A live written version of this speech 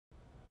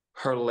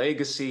Her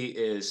legacy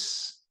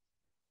is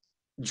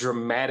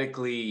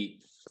dramatically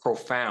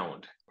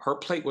profound. Her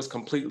plate was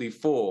completely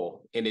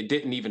full, and it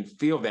didn't even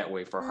feel that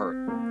way for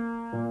her.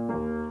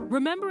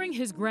 Remembering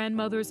his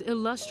grandmother's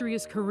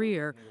illustrious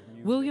career,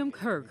 William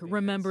Kirk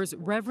remembers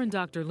Reverend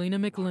Dr. Lena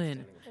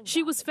McLin.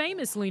 She was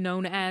famously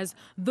known as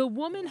the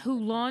woman who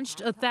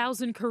launched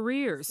 1,000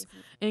 careers,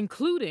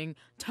 including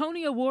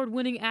Tony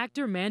Award-winning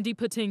actor Mandy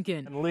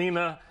Patinkin. And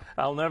Lena,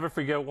 I'll never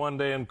forget one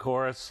day in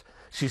chorus,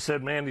 she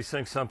said, "Mandy,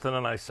 sing something,"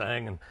 and I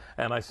sang,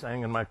 and I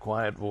sang in my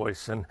quiet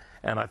voice, and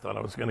I thought I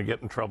was going to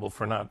get in trouble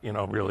for not,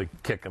 really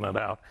kicking it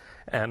out.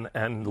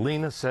 And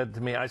Lena said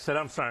to me, I said,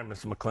 "I'm sorry,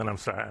 Miss McLin, I'm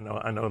sorry,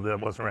 I know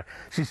that wasn't right."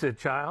 She said,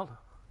 "Child,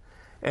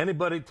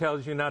 anybody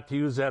tells you not to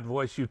use that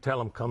voice, you tell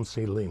them, come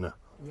see Lena."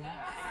 Yes.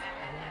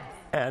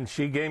 And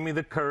she gave me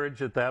the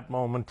courage at that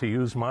moment to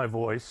use my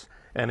voice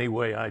any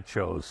way I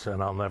chose,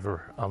 and I'll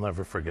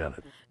never forget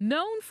it.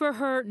 Known for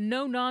her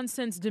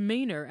no-nonsense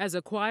demeanor as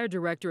a choir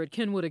director at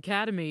Kenwood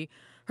Academy,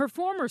 her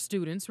former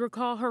students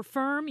recall her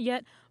firm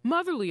yet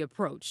motherly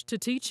approach to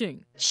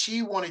teaching.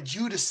 She wanted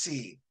you to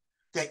see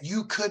that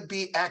you could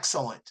be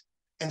excellent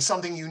in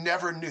something you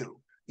never knew.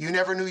 You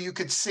never knew you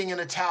could sing in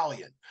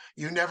Italian.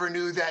 You never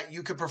knew that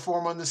you could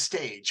perform on the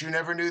stage. You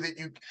never knew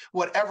that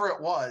whatever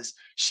it was,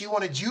 she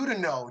wanted you to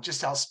know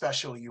just how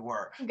special you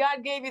were.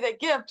 God gave you that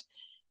gift.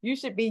 You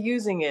should be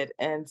using it.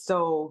 And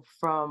so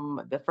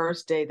from the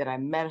first day that I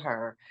met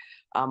her,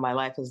 my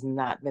life has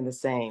not been the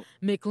same.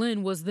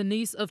 McLin was the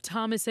niece of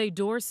Thomas A.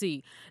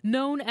 Dorsey,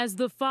 known as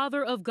the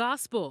father of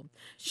gospel.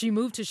 She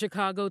moved to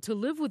Chicago to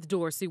live with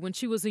Dorsey when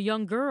she was a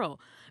young girl,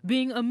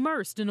 being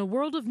immersed in a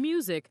world of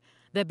music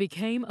that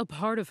became a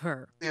part of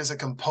her. As a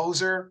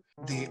composer,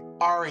 the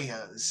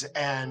arias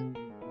and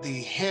the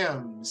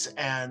hymns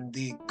and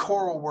the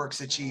choral works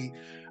that she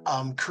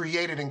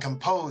created and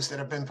composed that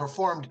have been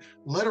performed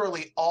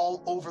literally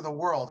all over the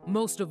world.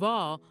 Most of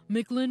all,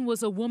 McLin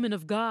was a woman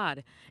of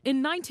God.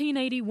 In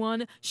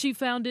 1981, she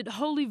founded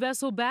Holy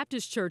Vessel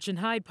Baptist Church in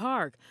Hyde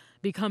Park,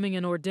 becoming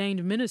an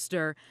ordained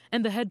minister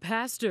and the head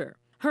pastor.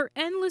 Her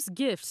endless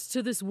gifts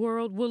to this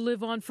world will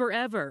live on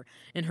forever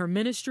in her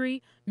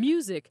ministry,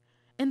 music,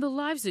 and the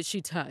lives that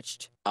she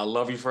touched. I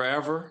love you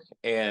forever,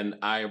 and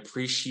I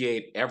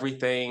appreciate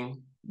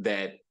everything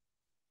that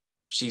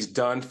she's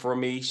done for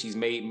me. She's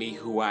made me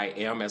who I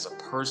am as a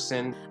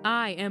person.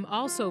 I am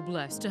also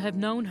blessed to have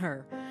known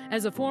her.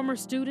 As a former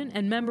student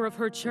and member of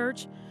her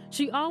church,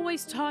 she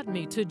always taught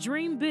me to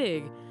dream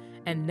big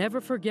and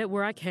never forget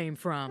where I came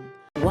from.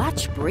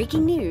 Watch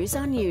breaking news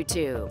on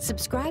YouTube.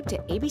 Subscribe to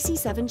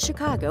ABC7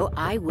 Chicago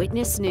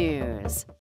Eyewitness News.